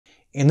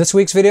In this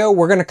week's video,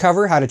 we're going to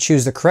cover how to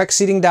choose the correct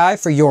seating die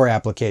for your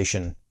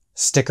application.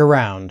 Stick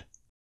around.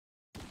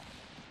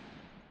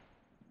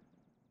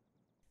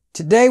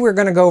 Today we're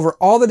going to go over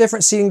all the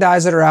different seating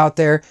dies that are out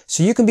there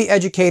so you can be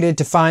educated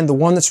to find the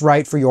one that's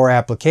right for your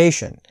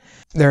application.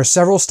 There are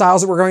several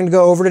styles that we're going to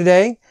go over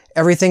today.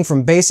 Everything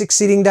from basic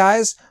seating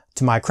dies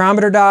to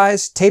micrometer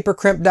dies, taper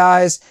crimp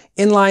dies,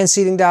 inline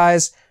seating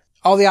dies.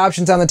 All the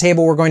options on the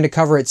table we're going to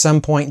cover at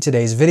some point in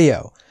today's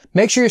video.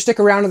 Make sure you stick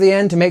around to the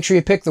end to make sure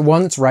you pick the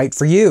one that's right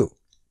for you.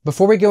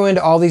 Before we go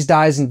into all these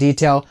dies in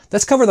detail,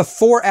 let's cover the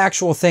 4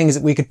 actual things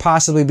that we could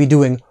possibly be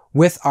doing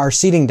with our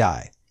seating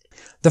die.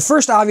 The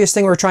first obvious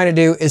thing we're trying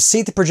to do is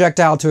seat the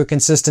projectile to a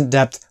consistent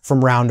depth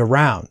from round to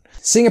round.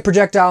 Seeing a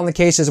projectile in the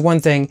case is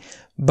one thing,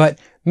 but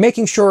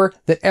making sure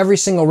that every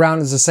single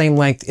round is the same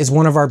length is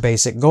one of our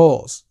basic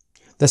goals.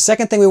 The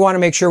second thing we want to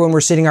make sure when we're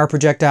seating our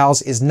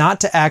projectiles is not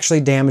to actually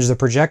damage the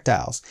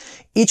projectiles.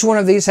 Each one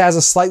of these has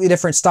a slightly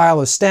different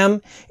style of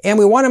stem, and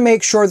we want to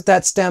make sure that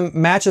that stem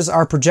matches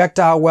our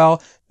projectile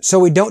well so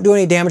we don't do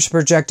any damage to the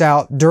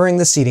projectile during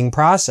the seating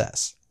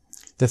process.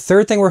 The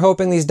third thing we're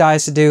hoping these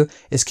dies to do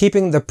is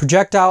keeping the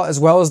projectile as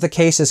well as the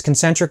case as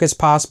concentric as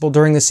possible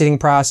during the seating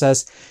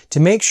process to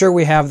make sure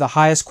we have the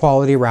highest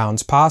quality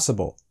rounds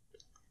possible.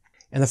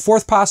 And the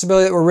fourth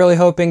possibility that we're really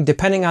hoping,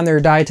 depending on their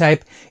die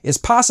type, is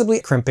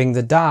possibly crimping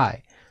the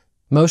die.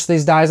 Most of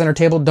these dies on our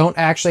table don't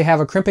actually have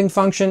a crimping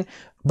function,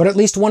 but at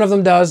least one of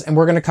them does, and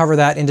we're going to cover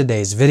that in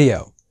today's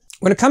video.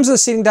 When it comes to the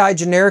seating die,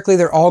 generically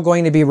they're all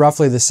going to be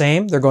roughly the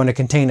same. They're going to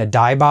contain a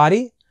die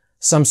body,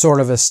 some sort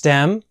of a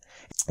stem,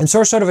 and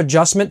some sort of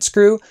adjustment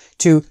screw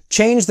to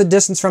change the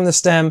distance from the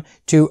stem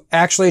to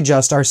actually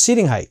adjust our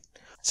seating height.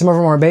 Some of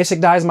our more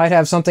basic dies might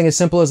have something as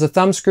simple as a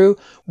thumb screw,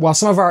 while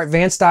some of our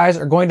advanced dies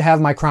are going to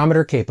have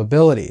micrometer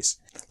capabilities.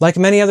 Like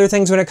many other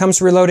things when it comes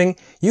to reloading,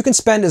 you can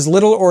spend as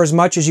little or as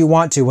much as you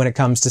want to when it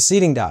comes to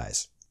seating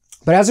dies.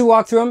 But as we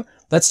walk through them,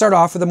 let's start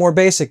off with the more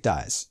basic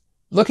dies.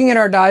 Looking at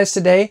our dies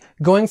today,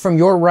 going from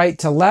your right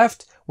to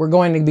left, we're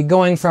going to be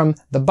going from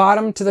the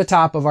bottom to the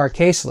top of our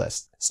case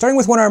list. Starting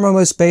with one of our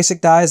most basic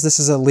dies, this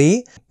is a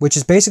Lee, which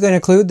is basically going to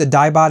include the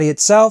die body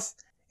itself,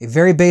 a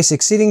very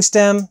basic seating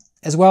stem,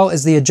 as well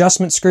as the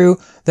adjustment screw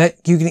that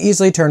you can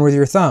easily turn with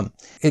your thumb.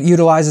 It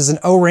utilizes an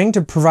O-ring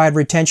to provide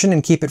retention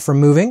and keep it from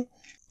moving.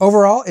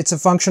 Overall, it's a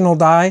functional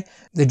die.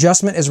 The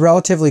adjustment is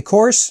relatively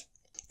coarse.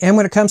 And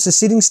when it comes to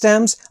seating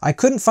stems, I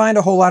couldn't find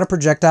a whole lot of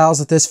projectiles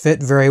that this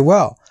fit very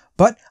well.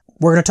 But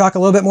we're going to talk a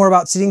little bit more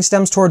about seating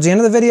stems towards the end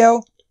of the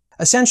video.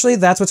 Essentially,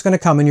 that's what's going to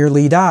come in your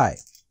Lee die.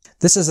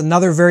 This is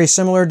another very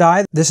similar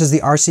die. This is the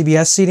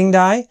RCBS seating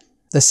die.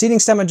 The seating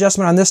stem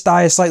adjustment on this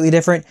die is slightly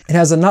different. It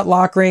has a nut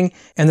lock ring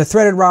and the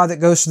threaded rod that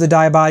goes through the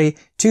die body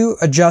to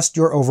adjust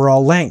your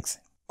overall length.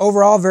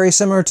 Overall, very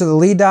similar to the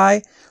Lee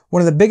die.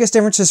 One of the biggest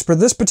differences for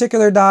this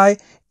particular die,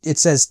 it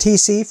says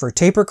TC for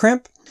taper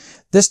crimp.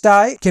 This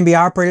die can be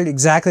operated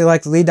exactly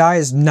like the Lee die,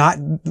 is not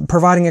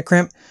providing a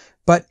crimp,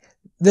 but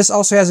this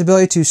also has the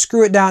ability to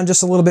screw it down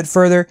just a little bit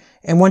further,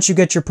 and once you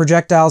get your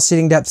projectile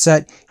seating depth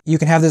set, you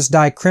can have this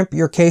die crimp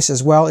your case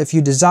as well if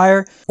you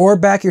desire, or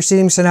back your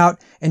seating stem out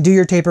and do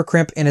your taper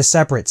crimp in a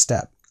separate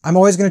step. I'm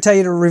always going to tell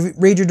you to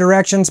read your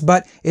directions,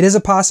 but it is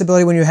a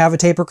possibility when you have a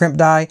taper crimp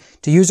die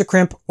to use a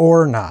crimp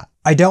or not.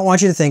 I don't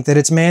want you to think that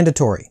it's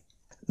mandatory.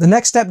 The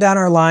next step down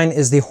our line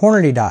is the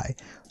Hornady die.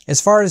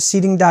 As far as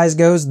seating dies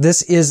goes,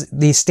 this is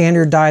the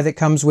standard die that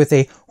comes with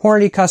a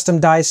Hornady custom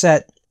die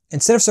set.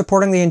 Instead of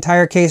supporting the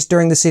entire case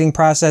during the seating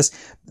process,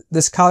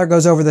 this collar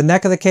goes over the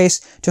neck of the case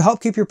to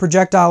help keep your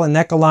projectile and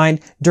neck aligned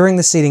during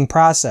the seating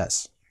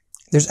process.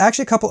 There's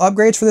actually a couple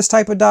upgrades for this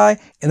type of die,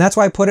 and that's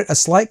why I put it a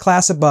slight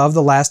class above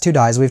the last 2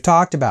 dies we've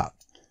talked about.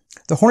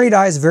 The Hornady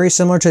die is very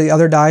similar to the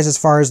other dies as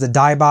far as the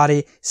die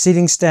body,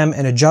 seating stem,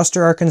 and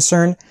adjuster are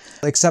concerned,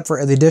 except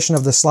for the addition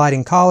of the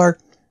sliding collar.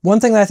 One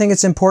thing that I think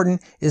is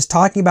important is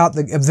talking about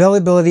the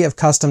availability of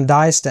custom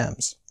die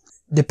stems.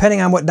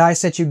 Depending on what die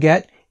set you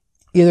get,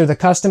 either the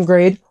custom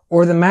grade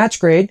or the match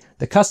grade.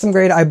 The custom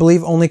grade, I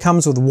believe, only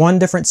comes with 1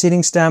 different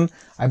seating stem.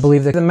 I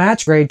believe that the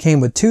match grade came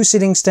with 2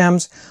 seating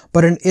stems,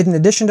 but in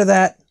addition to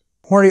that,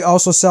 Hornady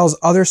also sells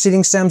other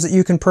seating stems that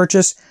you can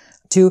purchase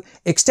to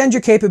extend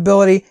your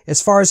capability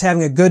as far as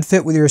having a good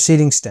fit with your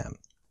seating stem.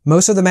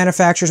 Most of the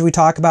manufacturers we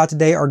talk about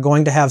today are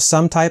going to have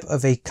some type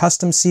of a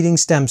custom seating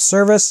stem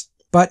service,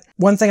 but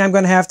one thing I'm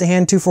going to have to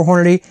hand to for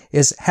Hornady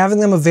is having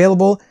them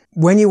available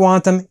when you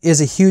want them is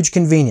a huge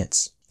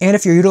convenience. And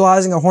if you're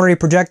utilizing a Hornady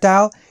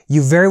projectile,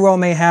 you very well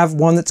may have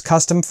one that's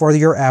custom for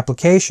your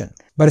application.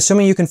 But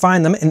assuming you can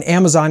find them, and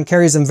Amazon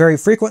carries them very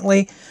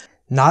frequently,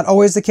 not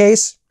always the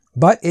case,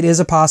 but it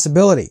is a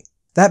possibility.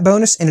 That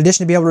bonus, in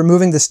addition to be able to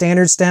removing the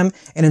standard stem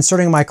and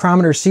inserting a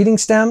micrometer seating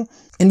stem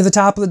into the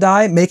top of the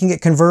die, making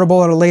it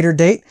convertible at a later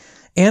date,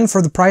 and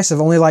for the price of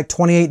only like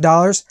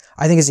 $28,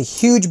 I think is a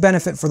huge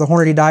benefit for the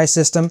Hornady die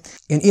system.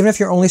 And even if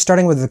you're only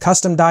starting with the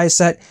custom die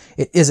set,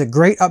 it is a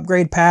great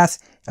upgrade path,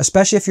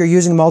 especially if you're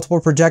using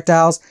multiple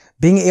projectiles.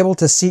 Being able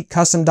to seat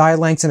custom die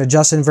lengths and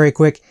adjust them very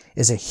quick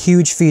is a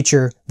huge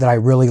feature that I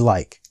really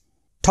like.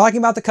 Talking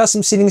about the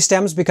custom seating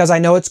stems because I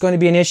know it's going to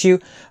be an issue.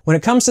 When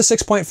it comes to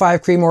 6.5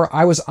 Creedmoor,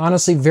 I was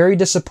honestly very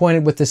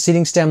disappointed with the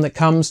seating stem that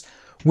comes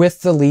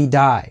with the Lee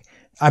die.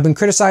 I've been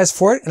criticized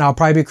for it, and I'll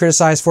probably be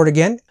criticized for it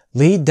again.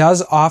 Lee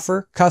does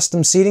offer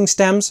custom seating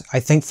stems, I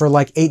think for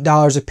like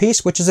 $8 a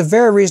piece, which is a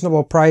very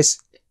reasonable price.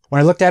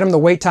 When I looked at them, the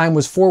wait time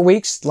was 4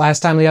 weeks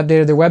last time they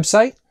updated their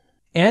website.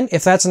 And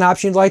if that's an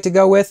option you'd like to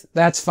go with,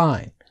 that's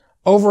fine.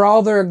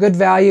 Overall, they're a good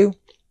value,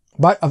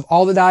 but of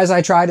all the dies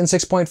I tried in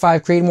 6.5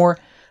 Creedmoor,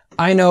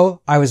 I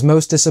know I was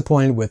most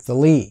disappointed with the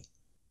Lee.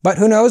 But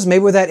who knows,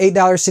 maybe with that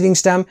 $8 seating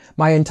stem,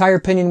 my entire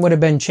opinion would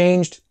have been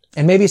changed,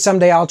 and maybe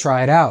someday I'll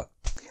try it out.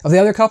 Of the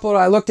other couple that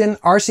I looked in,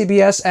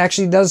 RCBS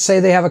actually does say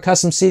they have a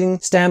custom seating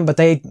stem, but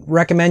they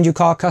recommend you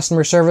call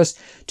customer service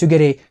to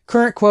get a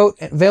current quote,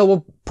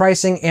 available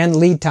pricing, and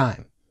lead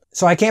time.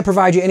 So I can't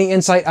provide you any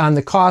insight on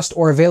the cost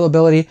or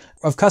availability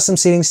of custom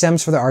seating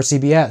stems for the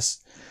RCBS.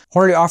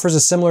 Hornady offers a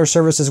similar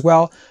service as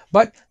well,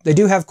 but they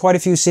do have quite a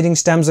few seating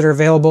stems that are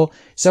available,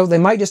 so they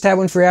might just have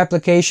one for your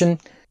application.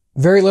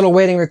 Very little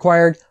waiting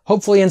required,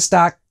 hopefully in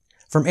stock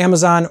from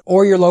Amazon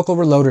or your local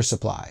reloader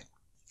supply.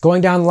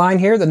 Going down the line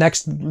here, the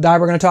next die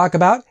we're going to talk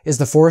about is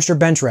the Forster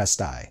bench rest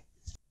die.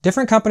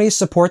 Different companies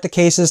support the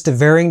cases to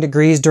varying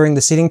degrees during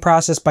the seating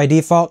process by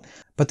default,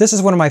 but this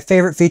is one of my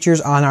favorite features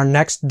on our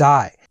next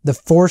die, the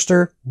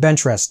Forster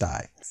bench rest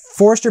die.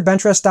 Forster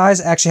bench rest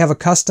dies actually have a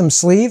custom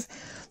sleeve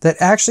that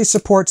actually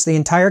supports the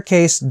entire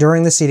case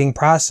during the seating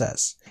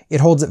process. It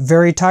holds it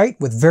very tight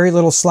with very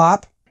little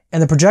slop,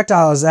 and the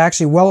projectile is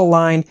actually well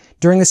aligned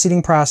during the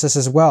seating process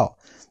as well.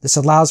 This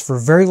allows for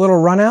very little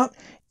run out,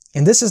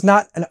 and this is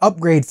not an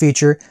upgrade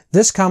feature.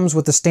 This comes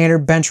with the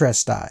standard bench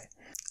rest die.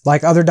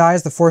 Like other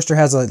dies, the Forster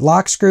has a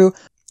lock screw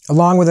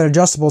along with an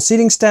adjustable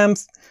seating stem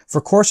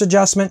for course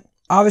adjustment.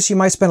 Obviously, you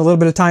might spend a little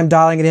bit of time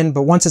dialing it in,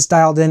 but once it's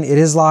dialed in, it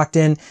is locked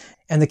in,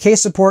 and the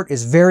case support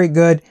is very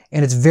good,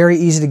 and it's very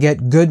easy to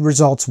get good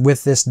results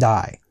with this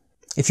die.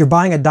 If you're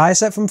buying a die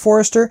set from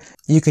Forster,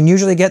 you can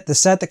usually get the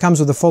set that comes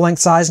with the full-length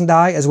sizing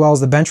die as well as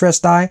the bench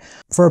rest die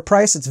for a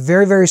price that's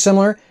very, very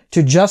similar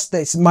to just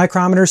the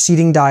Micrometer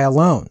seating die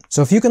alone.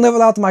 So if you can live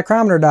without the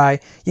Micrometer die,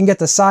 you can get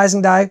the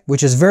sizing die,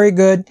 which is very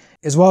good,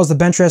 as well as the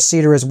bench rest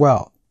seater as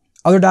well.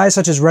 Other dies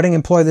such as Redding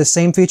employ this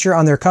same feature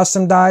on their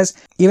custom dies.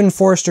 Even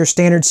Forster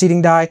standard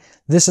seating die,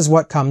 this is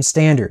what comes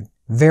standard.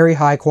 Very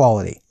high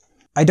quality.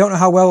 I don't know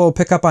how well it will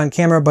pick up on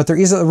camera, but there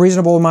is a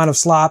reasonable amount of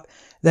slop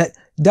that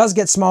does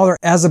get smaller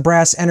as the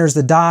brass enters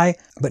the die,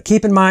 but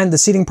keep in mind the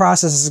seating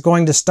process is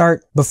going to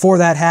start before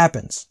that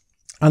happens.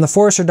 On the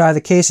Forster die,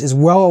 the case is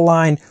well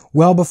aligned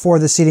well before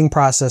the seating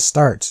process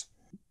starts.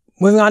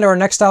 Moving on to our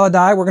next style of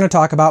die, we're going to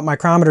talk about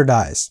Micrometer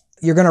dies.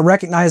 You're going to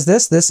recognize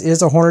this. This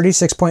is a Hornady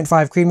 6.5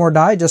 Creedmoor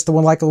die, just the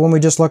one like the one we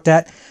just looked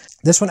at.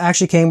 This one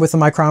actually came with a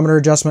micrometer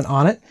adjustment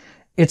on it.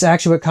 It's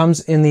actually what comes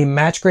in the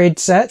match grade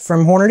set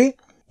from Hornady.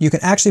 You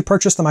can actually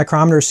purchase the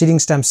Micrometer seating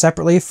stem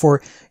separately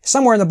for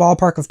somewhere in the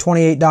ballpark of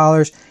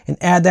 $28 and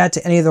add that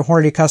to any of the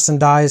Hornady custom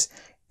dies.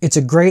 It's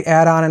a great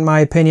add-on in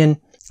my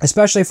opinion,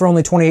 especially for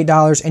only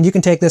 $28, and you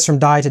can take this from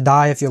die to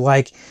die if you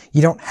like.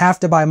 You don't have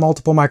to buy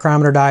multiple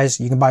Micrometer dies.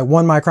 You can buy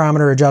one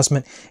micrometer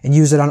adjustment and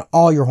use it on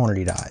all your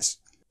Hornady dies.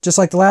 Just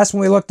like the last one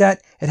we looked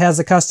at, it has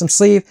the custom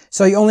sleeve,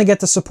 so you only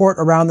get the support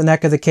around the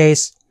neck of the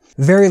case.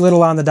 Very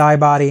little on the die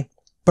body,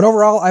 but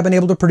overall I've been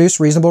able to produce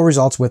reasonable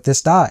results with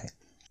this die.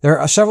 There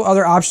are several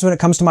other options when it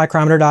comes to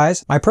Micrometer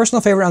dies. My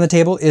personal favorite on the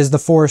table is the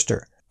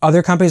Forster.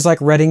 Other companies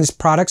like Redding's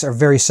products are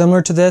very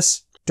similar to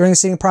this. During the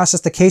seating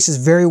process, the case is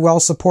very well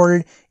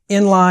supported,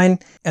 in line,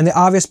 and the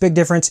obvious big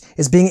difference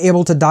is being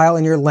able to dial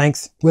in your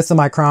length with the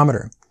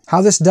Micrometer.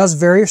 How this does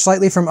vary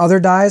slightly from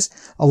other dies.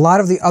 A lot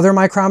of the other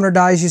Micrometer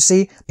dies you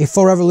see, a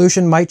full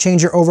revolution might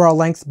change your overall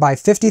length by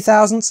 50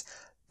 thousandths.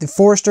 The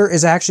Forster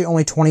is actually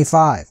only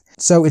 25.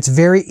 So it's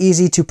very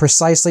easy to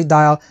precisely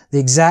dial the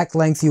exact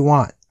length you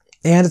want.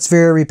 And it's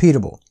very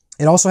repeatable.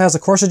 It also has a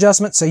course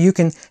adjustment, so you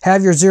can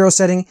have your zero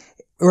setting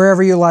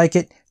wherever you like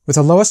it. With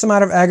the lowest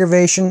amount of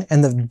aggravation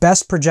and the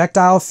best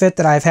projectile fit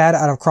that I've had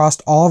out of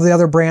across all of the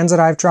other brands that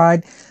I've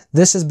tried,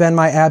 this has been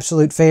my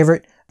absolute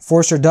favorite.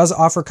 Forster does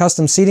offer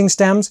custom seating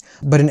stems,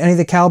 but in any of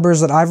the calibers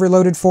that I've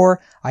reloaded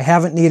for, I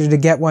haven't needed to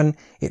get one.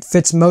 It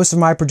fits most of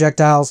my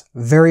projectiles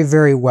very,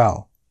 very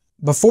well.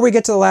 Before we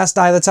get to the last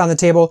die that's on the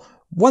table,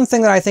 one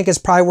thing that I think is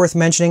probably worth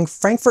mentioning,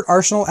 Frankfurt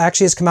Arsenal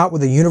actually has come out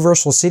with a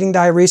universal seating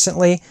die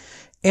recently,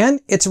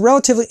 and it's a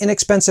relatively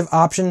inexpensive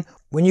option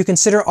when you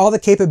consider all the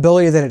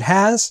capability that it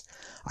has.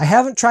 I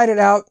haven't tried it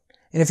out,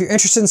 and if you're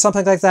interested in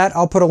something like that,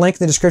 I'll put a link in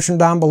the description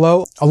down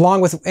below,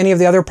 along with any of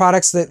the other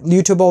products that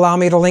YouTube will allow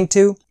me to link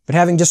to. But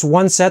having just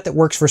one set that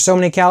works for so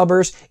many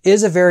calibers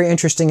is a very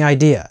interesting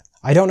idea.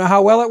 I don't know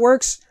how well it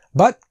works,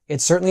 but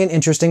it's certainly an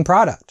interesting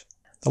product.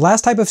 The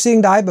last type of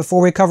seating die,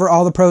 before we cover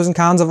all the pros and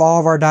cons of all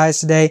of our dies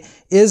today,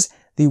 is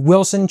the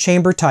Wilson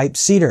chamber type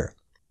seater.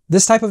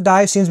 This type of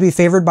die seems to be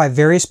favored by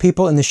various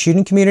people in the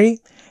shooting community,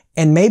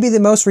 and may be the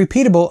most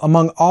repeatable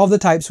among all the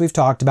types we've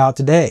talked about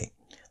today.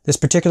 This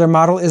particular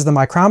model is the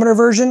Micrometer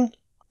version.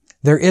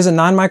 There is a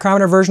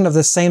non-Micrometer version of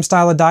this same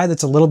style of die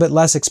that's a little bit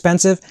less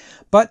expensive,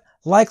 but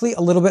likely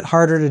a little bit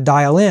harder to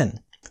dial in.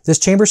 This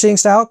chamber seating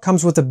style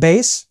comes with a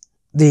base.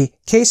 The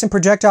case and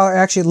projectile are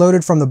actually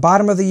loaded from the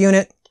bottom of the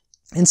unit,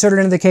 inserted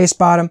into the case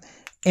bottom,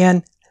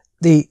 and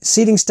the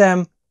seating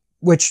stem,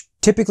 which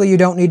typically you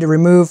don't need to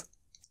remove,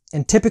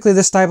 and typically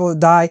this type of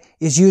die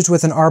is used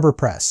with an arbor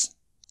press.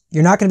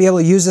 You're not going to be able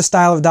to use this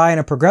style of die in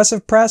a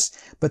progressive press,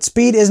 but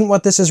speed isn't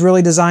what this is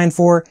really designed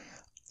for.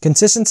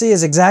 Consistency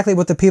is exactly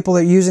what the people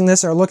that are using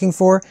this are looking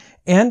for,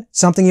 and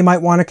something you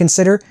might want to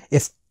consider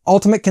if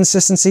ultimate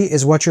consistency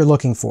is what you're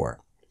looking for.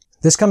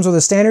 This comes with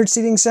a standard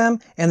seating stem,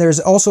 and there's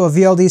also a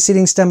VLD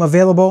seating stem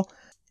available.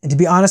 And to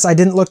be honest, I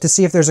didn't look to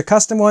see if there's a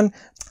custom one.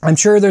 I'm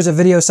sure there's a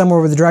video somewhere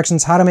with the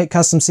directions how to make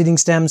custom seating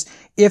stems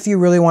if you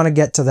really want to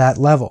get to that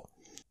level.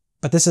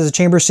 But this is a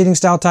chamber seating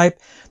style type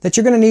that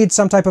you're going to need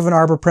some type of an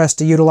arbor press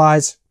to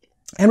utilize.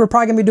 And we're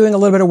probably going to be doing a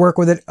little bit of work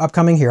with it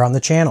upcoming here on the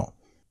channel.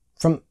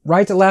 From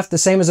right to left, the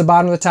same as the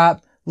bottom to the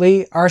top,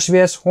 Lee,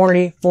 RCBS,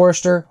 Hornady,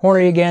 Forster,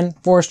 Hornady again,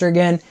 Forster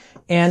again,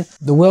 and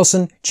the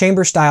Wilson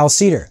chamber style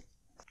seater.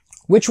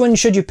 Which one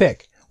should you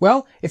pick?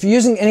 Well, if you're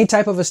using any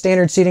type of a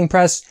standard seating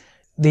press,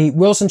 the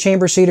Wilson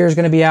chamber seater is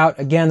going to be out.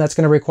 Again, that's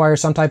going to require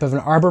some type of an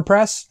arbor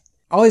press.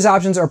 All these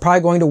options are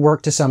probably going to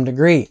work to some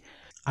degree.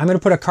 I'm going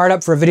to put a card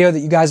up for a video that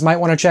you guys might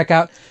want to check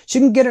out so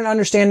you can get an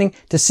understanding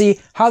to see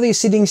how these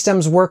seating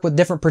stems work with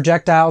different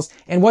projectiles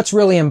and what's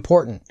really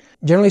important.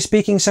 Generally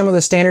speaking, some of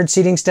the standard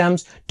seating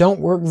stems don't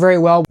work very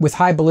well with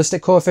high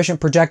ballistic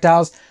coefficient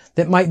projectiles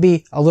that might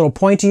be a little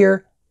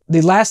pointier.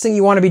 The last thing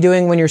you want to be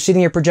doing when you're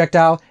seating your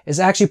projectile is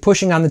actually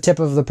pushing on the tip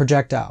of the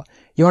projectile.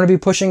 You want to be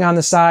pushing on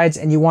the sides,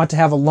 and you want to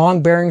have a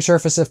long bearing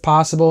surface if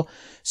possible,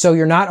 so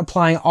you're not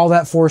applying all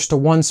that force to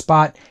one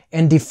spot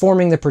and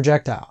deforming the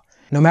projectile.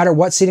 No matter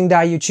what seating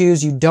die you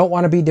choose, you don't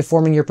want to be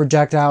deforming your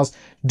projectiles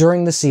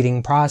during the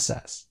seating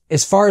process.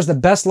 As far as the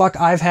best luck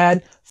I've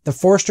had, the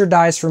Forster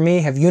dies for me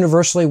have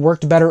universally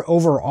worked better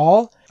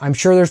overall. I'm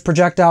sure there's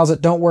projectiles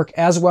that don't work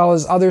as well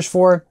as others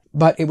for,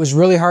 but it was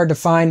really hard to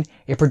find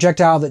a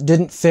projectile that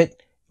didn't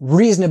fit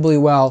reasonably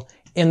well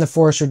in the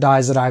Forster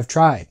dies that I've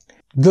tried.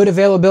 Good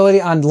availability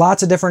on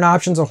lots of different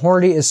options. A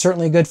Hornady is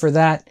certainly good for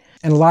that.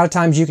 And a lot of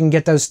times you can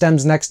get those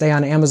stems next day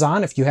on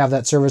Amazon if you have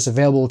that service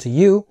available to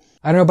you.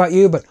 I don't know about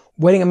you, but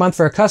waiting a month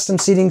for a custom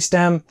seating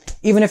stem,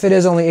 even if it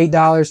is only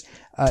 $8,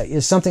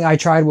 is something I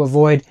try to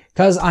avoid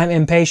because I'm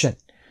impatient.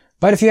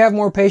 But if you have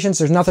more patience,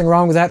 there's nothing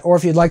wrong with that. Or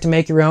if you'd like to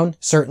make your own,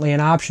 certainly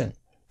an option.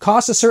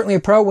 Cost is certainly a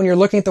pro when you're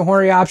looking at the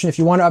Hornady option. If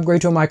you want to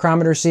upgrade to a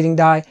micrometer seating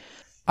die,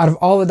 out of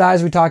all the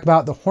dies we talked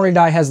about, the Hornady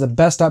die has the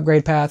best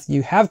upgrade path.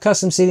 You have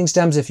custom seating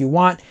stems if you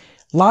want.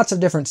 Lots of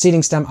different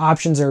seating stem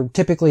options are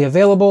typically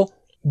available.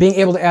 Being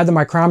able to add the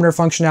micrometer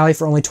functionality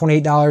for only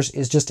 $28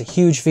 is just a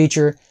huge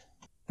feature.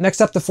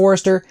 Next up, the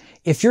Forster.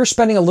 If you're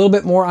spending a little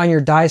bit more on your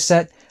die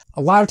set,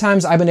 a lot of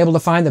times I've been able to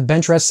find the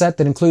bench rest set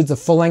that includes the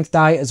full-length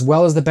die as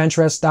well as the bench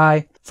rest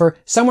die for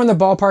somewhere in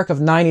the ballpark of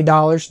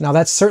 $90. Now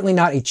that's certainly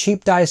not a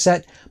cheap die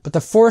set, but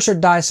the Forster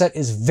die set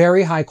is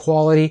very high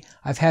quality.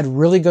 I've had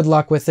really good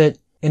luck with it.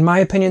 In my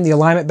opinion, the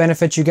alignment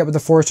benefits you get with the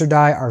Forster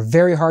die are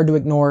very hard to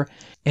ignore,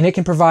 and it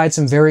can provide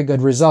some very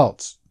good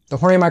results. The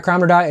Hornady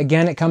micrometer die,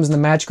 again, it comes in the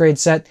match grade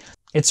set.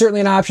 It's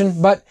certainly an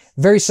option, but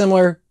very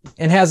similar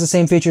and has the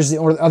same features as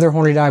the other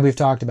Hornady die we've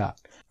talked about.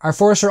 Our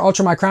Forster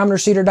Ultra Micrometer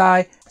Seater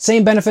die,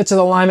 same benefits of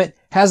the alignment,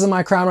 has the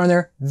micrometer in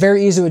there,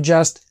 very easy to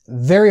adjust,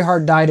 very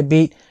hard die to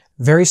beat,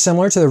 very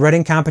similar to the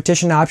Redding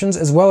competition options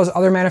as well as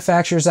other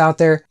manufacturers out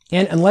there.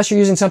 And unless you're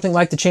using something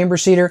like the chamber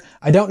seater,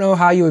 I don't know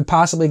how you would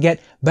possibly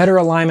get better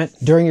alignment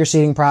during your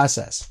seating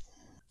process.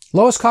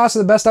 Lowest cost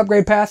of the best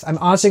upgrade path, I'm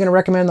honestly going to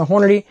recommend the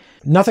Hornady.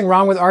 Nothing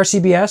wrong with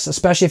RCBS,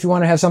 especially if you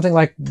want to have something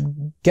like,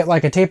 get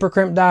like a taper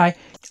crimp die.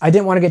 I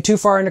didn't want to get too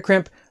far into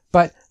crimp,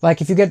 but like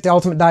if you get the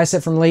ultimate die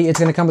set from Lee, it's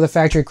going to come with a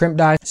factory crimp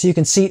die, so you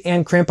can seat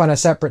and crimp on a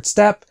separate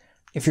step.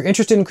 If you're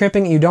interested in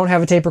crimping and you don't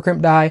have a taper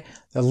crimp die,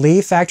 the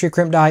Lee factory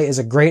crimp die is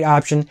a great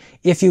option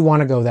if you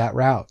want to go that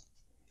route.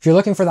 If you're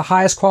looking for the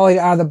highest quality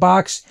out of the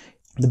box,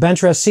 the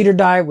bench rest seater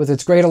die with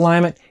its great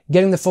alignment,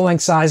 getting the full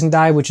length sizing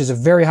die, which is a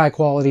very high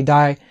quality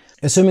die,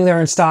 assuming they're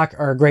in stock,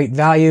 are a great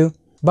value.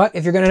 But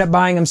if you're going to end up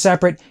buying them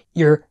separate,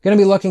 you're going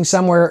to be looking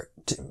somewhere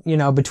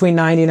between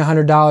 $90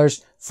 and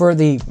 $100 for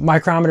the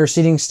micrometer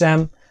seating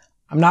stem.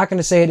 I'm not going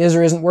to say it is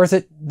or isn't worth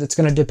it. That's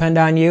going to depend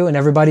on you, and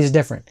everybody's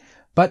different.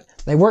 But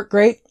they work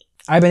great.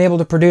 I've been able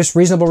to produce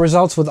reasonable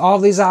results with all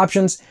of these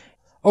options.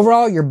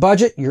 Overall, your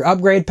budget, your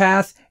upgrade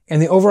path,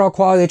 and the overall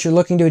quality that you're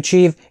looking to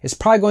achieve is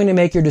probably going to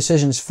make your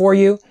decisions for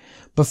you.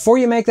 Before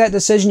you make that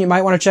decision, you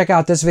might want to check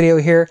out this video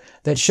here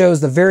that shows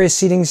the various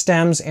seating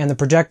stems and the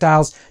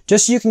projectiles,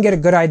 just so you can get a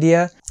good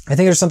idea. I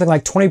think there's something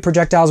like 20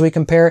 projectiles we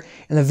compare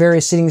in the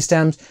various seating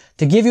stems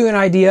to give you an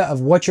idea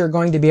of what you're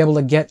going to be able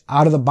to get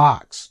out of the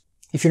box.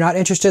 If you're not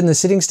interested in the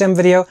seating stem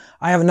video,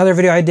 I have another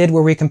video I did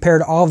where we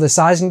compared all of the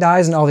sizing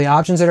dies and all the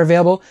options that are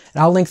available,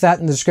 and I'll link that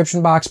in the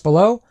description box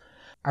below.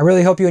 I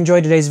really hope you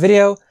enjoyed today's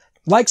video.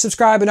 Like,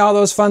 subscribe, and all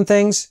those fun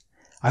things.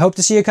 I hope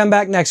to see you come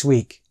back next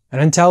week.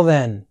 And until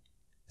then,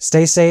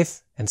 stay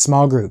safe in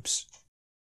small groups.